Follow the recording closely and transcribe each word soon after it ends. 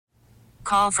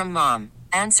call from mom.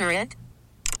 Answer it.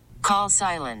 Call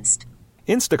silenced.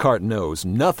 Instacart knows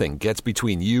nothing gets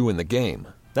between you and the game.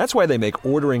 That's why they make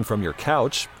ordering from your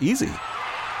couch easy.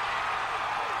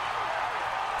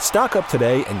 Stock up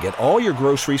today and get all your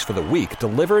groceries for the week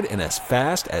delivered in as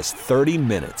fast as 30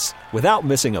 minutes without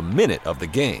missing a minute of the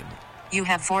game. You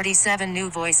have 47 new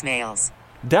voicemails.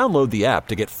 Download the app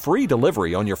to get free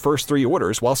delivery on your first 3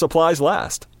 orders while supplies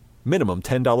last. Minimum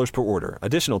 $10 per order.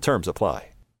 Additional terms apply.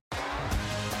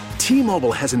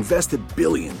 T-Mobile has invested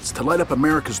billions to light up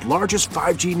America's largest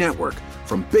 5G network,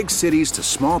 from big cities to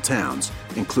small towns,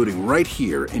 including right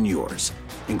here in yours.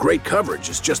 And great coverage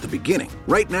is just the beginning.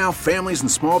 Right now, families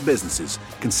and small businesses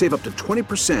can save up to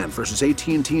 20% versus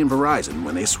AT&T and Verizon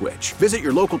when they switch. Visit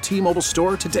your local T-Mobile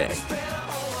store today.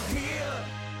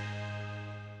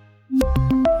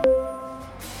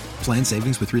 Plan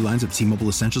savings with 3 lines of T-Mobile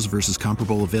Essentials versus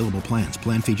comparable available plans.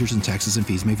 Plan features and taxes and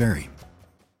fees may vary.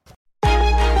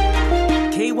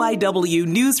 KYW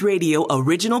News Radio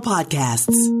original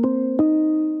podcasts.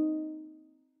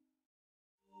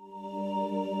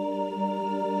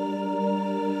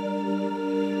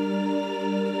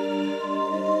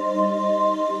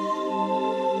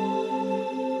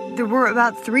 There were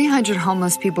about 300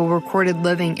 homeless people recorded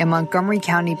living in Montgomery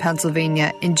County,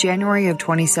 Pennsylvania in January of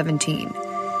 2017.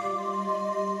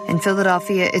 In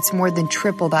Philadelphia, it's more than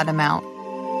triple that amount.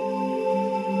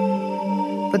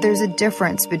 But there's a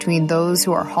difference between those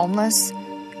who are homeless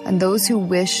and those who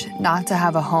wish not to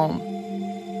have a home.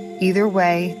 Either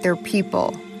way, they're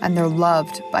people and they're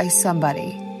loved by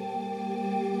somebody.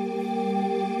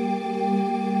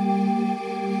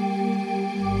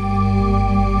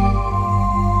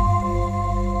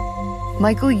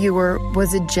 Michael Ewer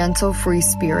was a gentle, free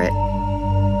spirit.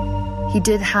 He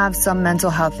did have some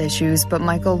mental health issues, but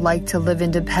Michael liked to live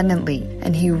independently,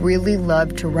 and he really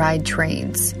loved to ride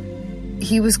trains.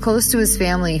 He was close to his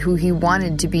family, who he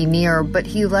wanted to be near, but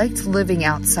he liked living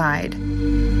outside.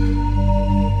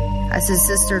 As his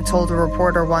sister told a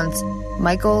reporter once,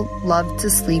 Michael loved to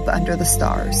sleep under the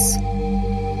stars.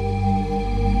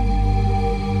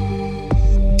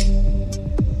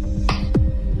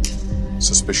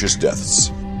 Suspicious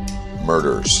deaths,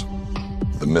 murders,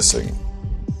 the missing.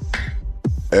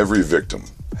 Every victim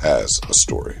has a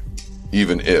story,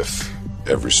 even if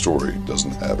every story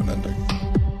doesn't have an ending.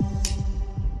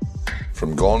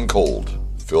 From Gone Cold,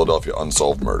 Philadelphia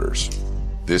Unsolved Murders,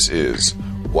 this is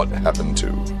What Happened To.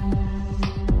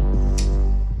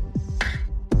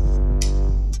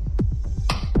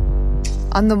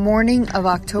 On the morning of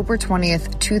October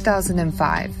 20th,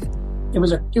 2005. It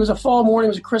was a fall morning, it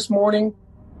was a crisp morning.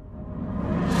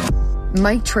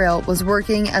 Mike Trail was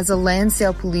working as a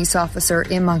Lansdale police officer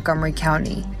in Montgomery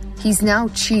County. He's now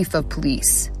chief of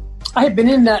police. I had been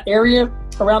in that area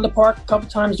around the park a couple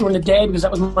times during the day because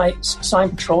that was my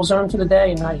assigned patrol zone for the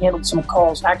day, and I handled some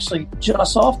calls actually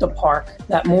just off the park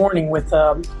that morning with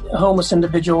a homeless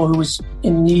individual who was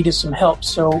in need of some help.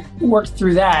 So worked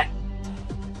through that.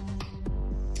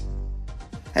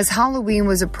 As Halloween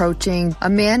was approaching, a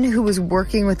man who was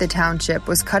working with the township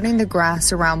was cutting the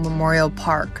grass around Memorial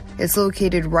Park. It's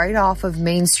located right off of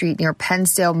Main Street near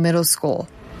Pennsdale Middle School.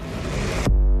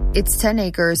 It's 10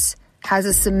 acres, has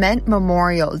a cement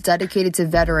memorial dedicated to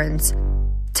veterans,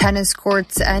 tennis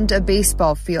courts, and a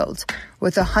baseball field,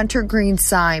 with a hunter green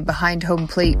sign behind home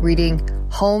plate reading,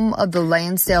 "Home of the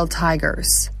Lansdale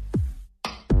Tigers."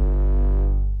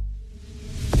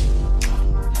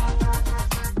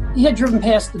 He had driven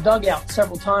past the dugout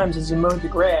several times as he mowed the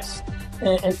grass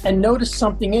and noticed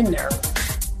something in there.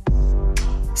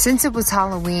 Since it was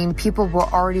Halloween, people were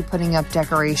already putting up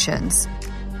decorations.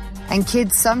 And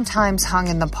kids sometimes hung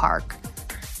in the park.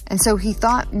 And so he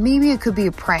thought maybe it could be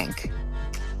a prank.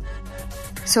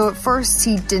 So at first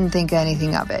he didn't think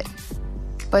anything of it.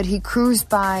 But he cruised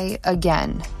by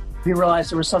again. He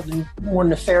realized there was something more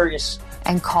nefarious.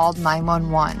 And called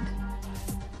 911.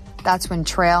 That's when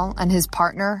Trail and his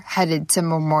partner headed to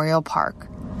Memorial Park.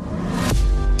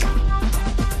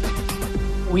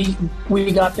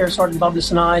 We got there, Sergeant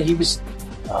Bublis and I. He was,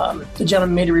 the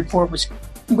gentleman made a report, was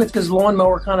with his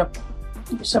lawnmower kind of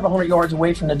several hundred yards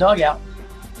away from the dugout.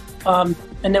 And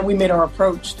then we made our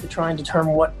approach to try and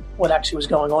determine what actually was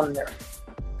going on in there.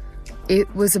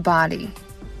 It was a body.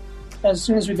 As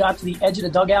soon as we got to the edge of the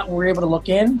dugout and we were able to look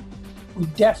in, we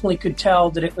definitely could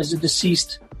tell that it was a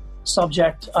deceased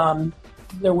subject.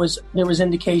 There was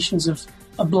indications of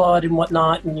blood and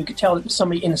whatnot, and you could tell it was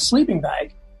somebody in a sleeping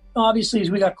bag. Obviously,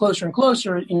 as we got closer and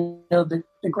closer, the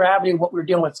gravity of what we were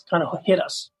dealing with kind of hit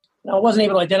us. Now, I wasn't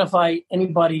able to identify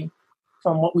anybody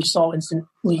from what we saw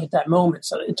instantly at that moment,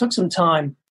 so it took some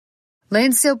time.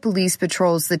 Lansdale police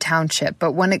patrols the township,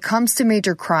 but when it comes to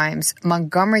major crimes,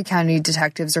 Montgomery County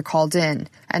detectives are called in,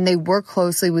 and they work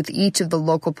closely with each of the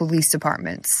local police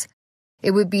departments.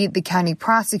 It would be the county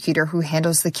prosecutor who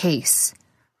handles the case.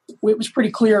 It was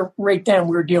pretty clear right then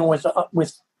we were dealing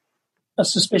with a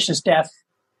suspicious death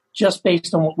just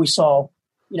based on what we saw,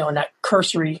 in that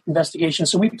cursory investigation.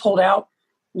 So we pulled out,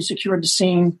 we secured the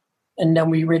scene, and then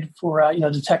we waited for,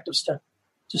 detectives to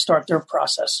start their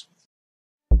process.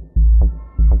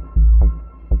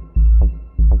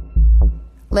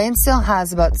 Lansdale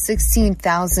has about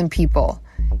 16,000 people.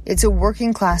 It's a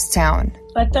working-class town.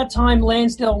 At that time,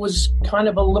 Lansdale was kind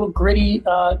of a little gritty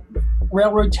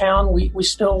railroad town. We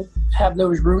still have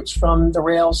those roots from the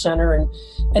rail center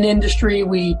and industry.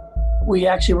 We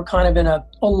actually were kind of in a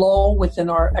lull within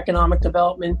our economic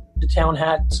development. The town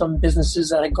had some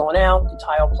businesses that had gone out. The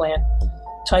tile plant,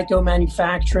 Tyco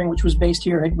Manufacturing, which was based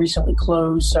here, had recently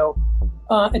closed. So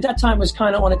at that time, it was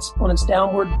kind of on its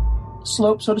downward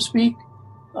slope, so to speak.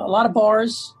 A lot of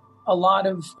bars, a lot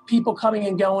of people coming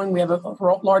and going. We have a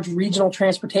large regional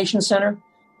transportation center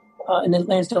in the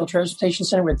Lansdale Transportation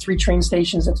Center. We had 3 train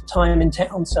stations at the time in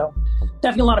town. So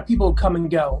definitely a lot of people who come and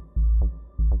go.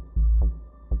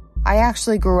 I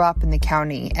actually grew up in the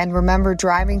county and remember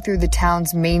driving through the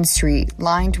town's main street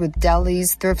lined with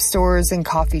delis, thrift stores, and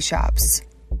coffee shops.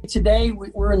 Today,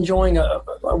 we're enjoying a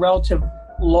relative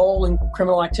lull in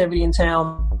criminal activity in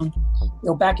town.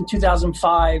 Back in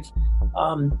 2005,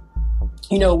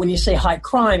 when you say high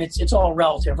crime, it's all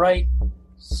relative, right?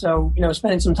 So,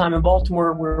 spending some time in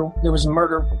Baltimore where there was a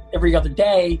murder every other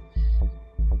day,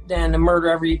 then a murder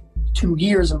every 2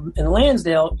 years in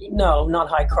Lansdale, no, not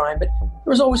high crime, but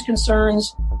there was always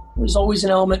concerns. There was always an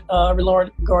element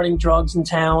regarding drugs in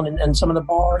town and some of the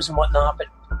bars and whatnot, but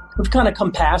we've kind of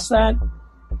come past that.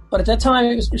 But at that time,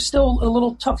 it was still a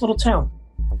little tough little town.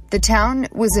 The town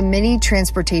was a mini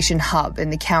transportation hub in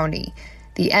the county.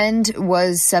 The end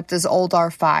was SEPTA's old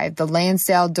R5, the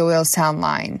Lansdale-Doylestown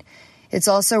line. It's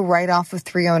also right off of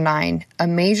 309, a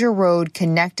major road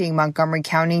connecting Montgomery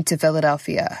County to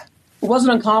Philadelphia. It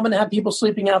wasn't uncommon to have people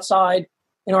sleeping outside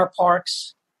in our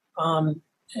parks, and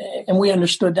we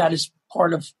understood that as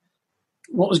part of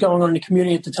what was going on in the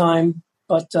community at the time.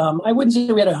 But I wouldn't say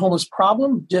we had a homeless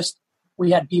problem, just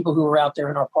we had people who were out there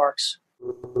in our parks.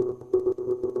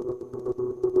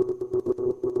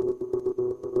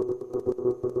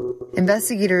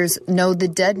 Investigators know the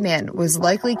dead man was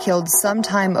likely killed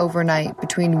sometime overnight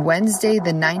between Wednesday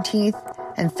the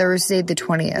 19th and Thursday the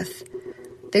 20th.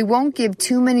 They won't give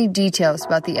too many details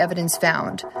about the evidence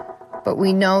found, but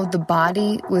we know the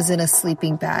body was in a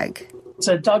sleeping bag. It's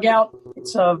a dugout.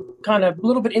 It's kind of a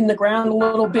little bit in the ground a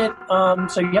little bit,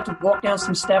 so you have to walk down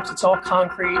some steps. It's all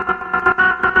concrete.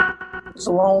 There's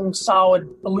a long, solid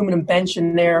aluminum bench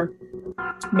in there,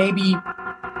 maybe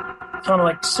kind of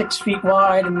like 6 feet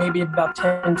wide and maybe about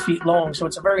 10 feet long. So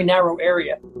it's a very narrow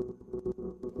area.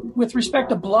 With respect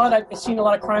to blood, I've seen a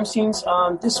lot of crime scenes.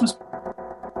 There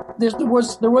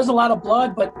was a lot of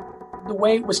blood, but the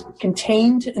way it was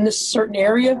contained in this certain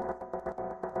area,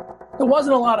 there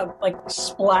wasn't a lot of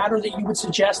splatter that you would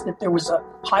suggest that there was a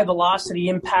high velocity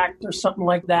impact or something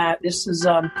like that. This is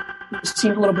it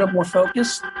seemed a little bit more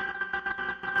focused.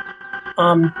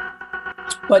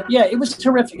 But yeah, it was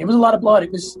terrific. It was a lot of blood.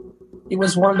 It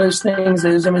was one of those things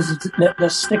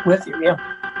that stick with you. Yeah.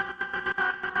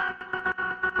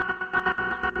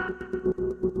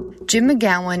 Jim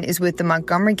McGowan is with the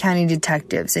Montgomery County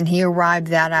detectives, and he arrived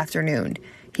that afternoon.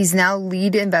 He's now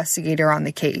lead investigator on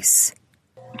the case.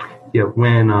 Yeah,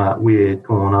 when we had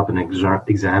gone up and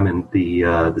examined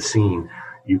the scene,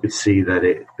 you could see that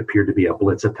it appeared to be a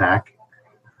blitz attack.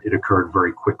 It occurred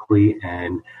very quickly,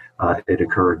 and it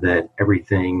occurred that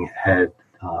everything had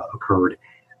occurred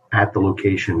at the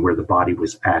location where the body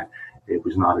was at. It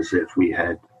was not as if we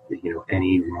had,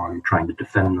 anyone trying to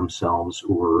defend themselves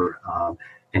or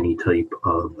any type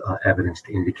of evidence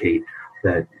to indicate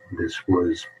that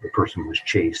the person was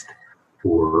chased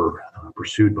or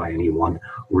pursued by anyone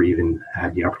or even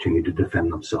had the opportunity to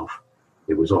defend themselves.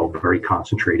 It was all very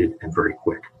concentrated and very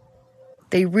quick.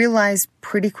 They realized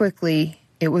pretty quickly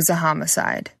it was a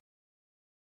homicide.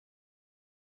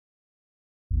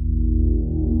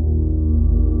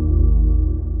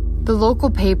 The local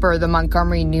paper, the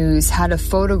Montgomery News, had a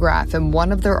photograph in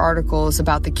one of their articles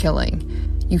about the killing.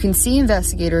 You can see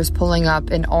investigators pulling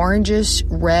up an orangish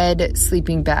red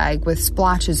sleeping bag with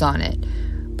splotches on it,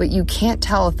 but you can't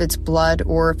tell if it's blood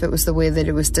or if it was the way that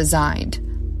it was designed.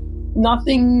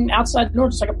 Nothing outside the door,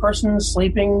 just like a person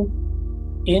sleeping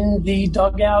in the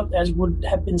dugout, as would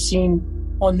have been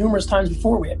seen on numerous times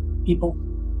before. We had people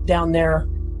down there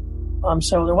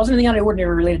So there wasn't anything out of the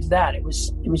ordinary related to that. It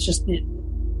was just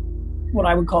what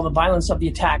I would call the violence of the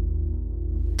attack.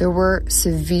 There were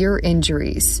severe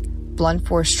injuries, blunt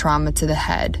force trauma to the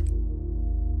head.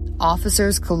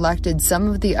 Officers collected some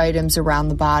of the items around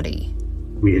the body.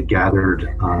 We had gathered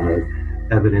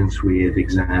evidence. We had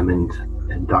examined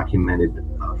and documented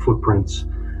footprints,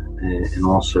 and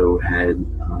also had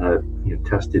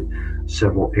tested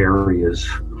several areas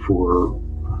for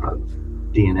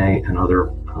DNA and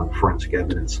other forensic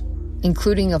evidence,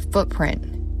 including a footprint.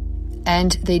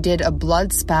 And they did a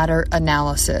blood spatter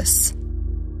analysis.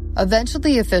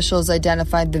 Eventually, officials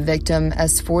identified the victim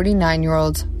as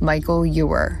 49-year-old Michael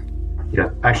Ewer. Yeah,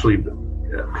 actually,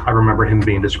 I remember him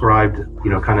being described,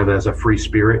 kind of as a free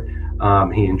spirit.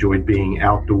 He enjoyed being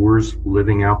outdoors,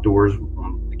 living outdoors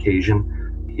on occasion.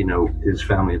 His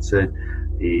family had said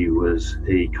he was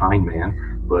a kind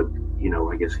man, but,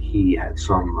 I guess he had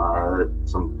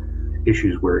some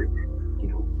issues where,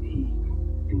 he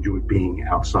enjoyed being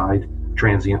outside,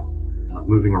 transient,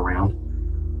 moving around,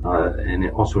 and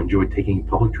also enjoyed taking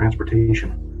public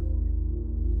transportation.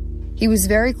 He was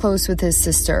very close with his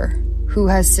sister, who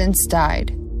has since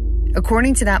died.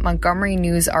 According to that Montgomery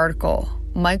News article,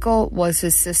 Michael was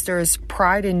his sister's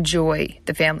pride and joy,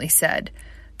 the family said.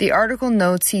 The article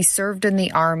notes he served in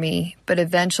the Army, but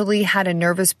eventually had a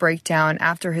nervous breakdown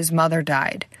after his mother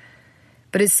died.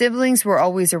 But his siblings were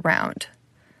always around.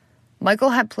 Michael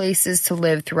had places to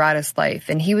live throughout his life,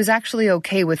 and he was actually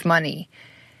okay with money.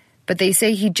 But they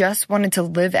say he just wanted to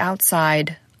live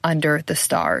outside under the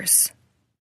stars.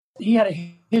 He had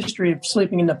a history of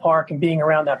sleeping in the park and being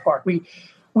around that park.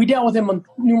 We dealt with him on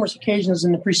numerous occasions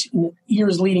in the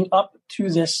years leading up to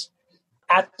this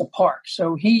at the park.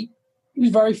 So he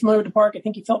was very familiar with the park. I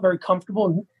think he felt very comfortable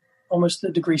and almost to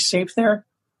a degree safe there.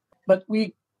 But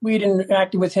we'd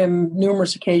interacted with him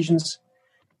numerous occasions,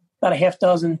 about a half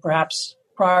dozen perhaps,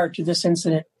 prior to this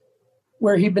incident,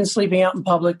 where he'd been sleeping out in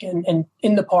public and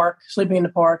in the park, sleeping in the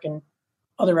park, and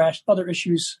other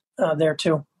issues there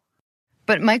too.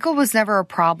 But Michael was never a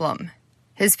problem.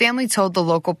 His family told the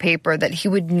local paper that he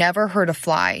would never hurt a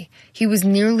fly. He was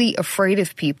nearly afraid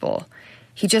of people.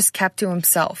 He just kept to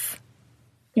himself.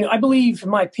 I believe, in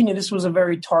my opinion, this was a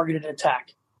very targeted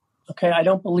attack. Okay, I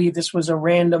don't believe this was a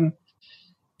random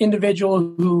individual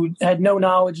who had no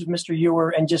knowledge of Mr. Ewer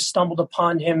and just stumbled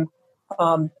upon him.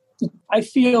 I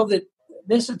feel that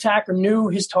this attacker knew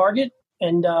his target,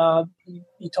 and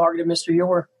he targeted Mr.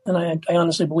 Ewer, and I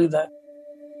honestly believe that.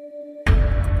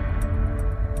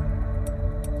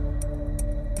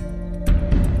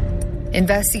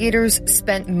 Investigators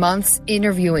spent months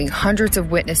interviewing hundreds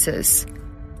of witnesses.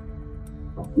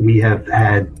 We have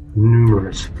had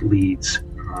numerous leads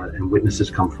and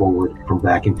witnesses come forward from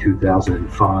back in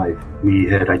 2005. We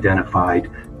had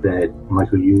identified that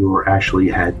Michael Ewer actually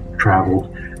had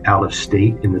traveled out of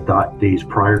state in the days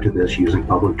prior to this using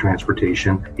public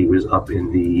transportation. He was up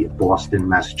in the Boston,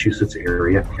 Massachusetts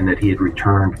area, and that he had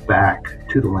returned back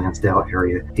to the Lansdale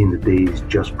area in the days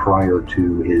just prior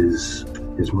to his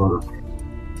murder.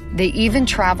 They even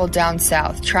traveled down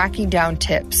south, tracking down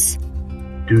tips.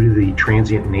 Due to the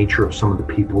transient nature of some of the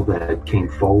people that came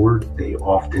forward, they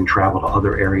often traveled to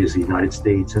other areas of the United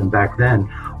States. And back then,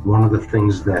 one of the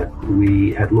things that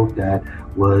we had looked at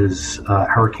was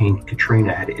Hurricane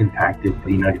Katrina had impacted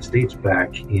the United States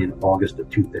back in August of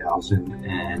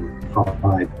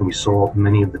 2005. And we saw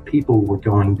many of the people were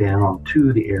going down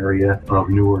to the area of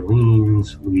New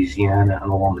Orleans, Louisiana,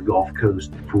 and along the Gulf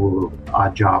Coast for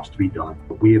odd jobs to be done.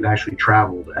 We have actually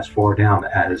traveled as far down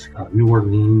as New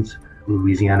Orleans,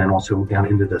 Louisiana, and also down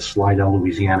into the Slidell,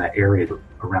 Louisiana area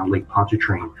around Lake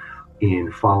Pontchartrain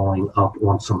in following up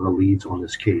on some of the leads on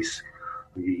this case.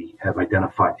 We have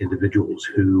identified individuals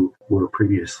who were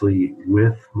previously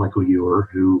with Michael Ewer,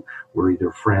 who were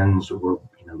either friends or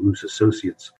loose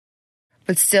associates.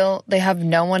 But still, they have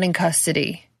no one in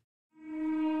custody.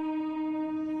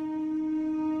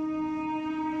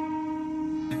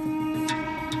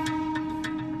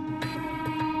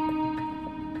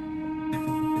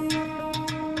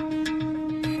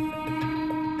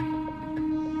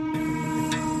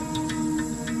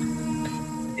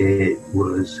 It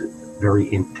was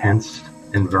very intense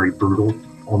and very brutal.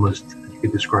 Almost, you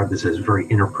could describe this as very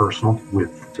interpersonal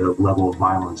with the level of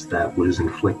violence that was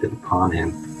inflicted upon him.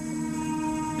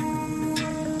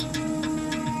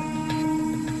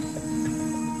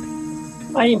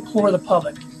 I implore the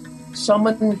public,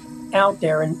 someone out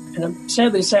there, and I'm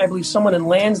sadly to say I believe someone in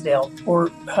Lansdale or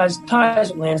has ties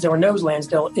with Lansdale or knows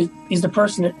Lansdale is the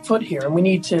person at foot here, and we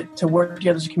need to work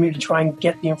together as a community to try and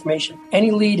get the information.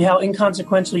 Any lead, how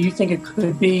inconsequential you think it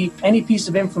could be, any piece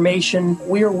of information,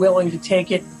 we are willing to take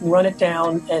it, run it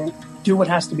down, and do what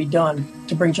has to be done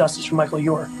to bring justice for Michael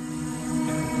Ewer.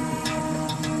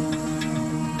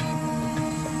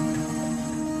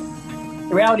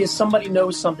 The reality is somebody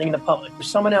knows something in the public.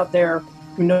 There's someone out there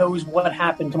who knows what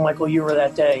happened to Michael Ewer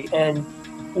that day. And,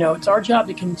 it's our job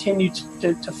to continue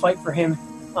to fight for him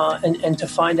and to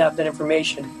find out that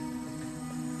information.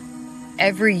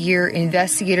 Every year,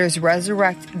 investigators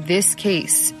resurrect this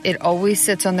case. It always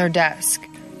sits on their desk.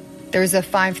 There's a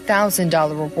 $5,000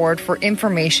 reward for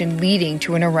information leading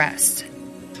to an arrest.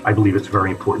 I believe it's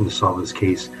very important to solve this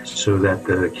case so that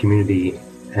the community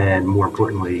and, more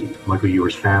importantly, Michael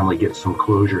Ewer's family gets some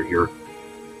closure here.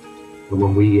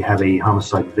 When we have a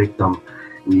homicide victim,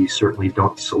 we certainly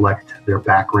don't select their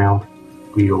background.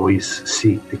 We always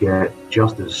seek to get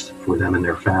justice for them and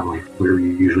their family. We're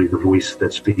usually the voice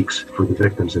that speaks for the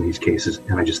victims in these cases.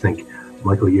 And I just think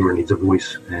Michael Ewer needs a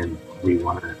voice, and we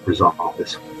want to resolve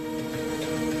this.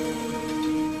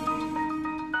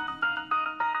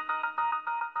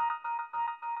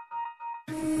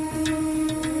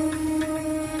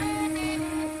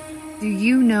 Do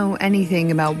you know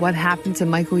anything about what happened to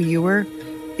Michael Ewer?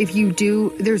 If you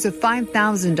do, there's a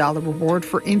 $5,000 reward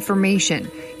for information.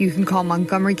 You can call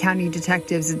Montgomery County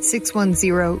Detectives at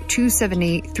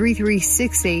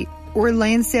 610-278-3368 or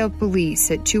Lansdale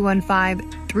Police at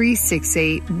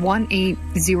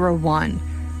 215-368-1801.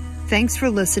 Thanks for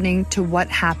listening to What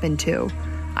Happened To.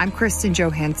 I'm Kristen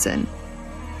Johansson.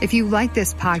 If you like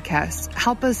this podcast,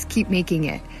 help us keep making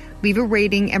it. Leave a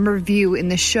rating and review in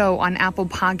the show on Apple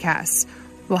Podcasts.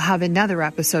 We'll have another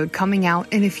episode coming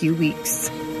out in a few weeks.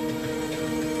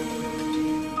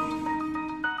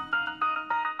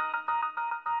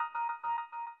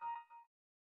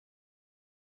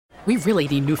 We really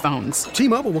need new phones.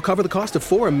 T-Mobile will cover the cost of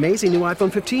 4 amazing new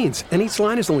iPhone 15s, and each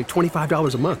line is only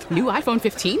 $25 a month. New iPhone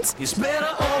 15s? It's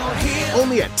better over here.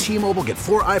 Only at T-Mobile, get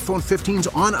 4 iPhone 15s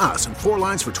on us and 4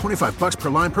 lines for $25 per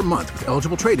line per month with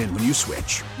eligible trade-in when you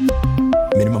switch.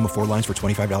 Minimum of 4 lines for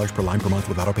 $25 per line per month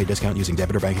with autopay discount using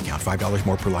debit or bank account. $5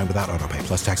 more per line without autopay,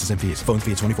 plus taxes and fees. Phone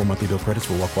fee at 24 monthly bill credits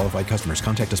for well-qualified customers.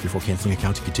 Contact us before canceling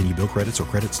account to continue bill credits or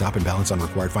credit stop and balance on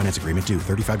required finance agreement due.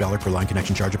 $35 per line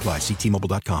connection charge applies. See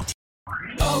T-Mobile.com.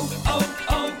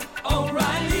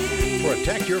 O'Reilly.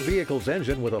 Protect your vehicle's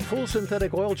engine with a full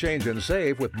synthetic oil change and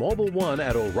save with Mobile One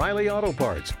at O'Reilly Auto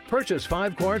Parts. Purchase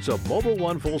 5 quarts of Mobile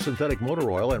One full synthetic motor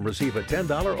oil and receive a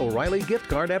 $10 O'Reilly gift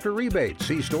card after rebate.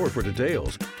 See store for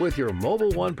details. With your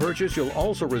Mobile One purchase, you'll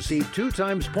also receive 2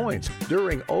 times points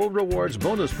during O Rewards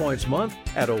Bonus Points Month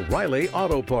at O'Reilly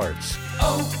Auto Parts.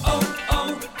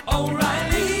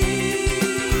 O'Reilly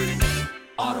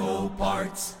Auto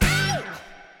Parts.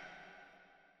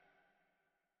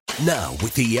 Now,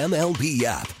 with the MLB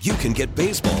app, you can get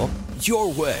baseball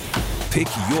your way. Pick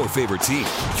your favorite team,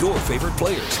 your favorite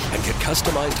players, and get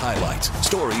customized highlights,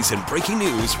 stories, and breaking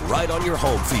news right on your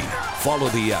home feed. Follow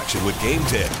the action with Game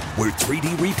Day, where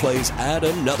 3D replays add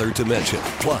another dimension.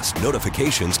 Plus,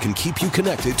 notifications can keep you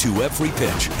connected to every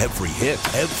pitch, every hit,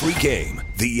 every game.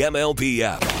 The MLB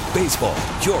app. Baseball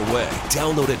your way.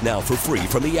 Download it now for free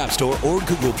from the App Store or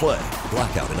Google Play.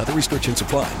 Blackout and other restrictions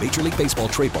apply. Major League Baseball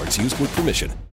trademarks used with permission.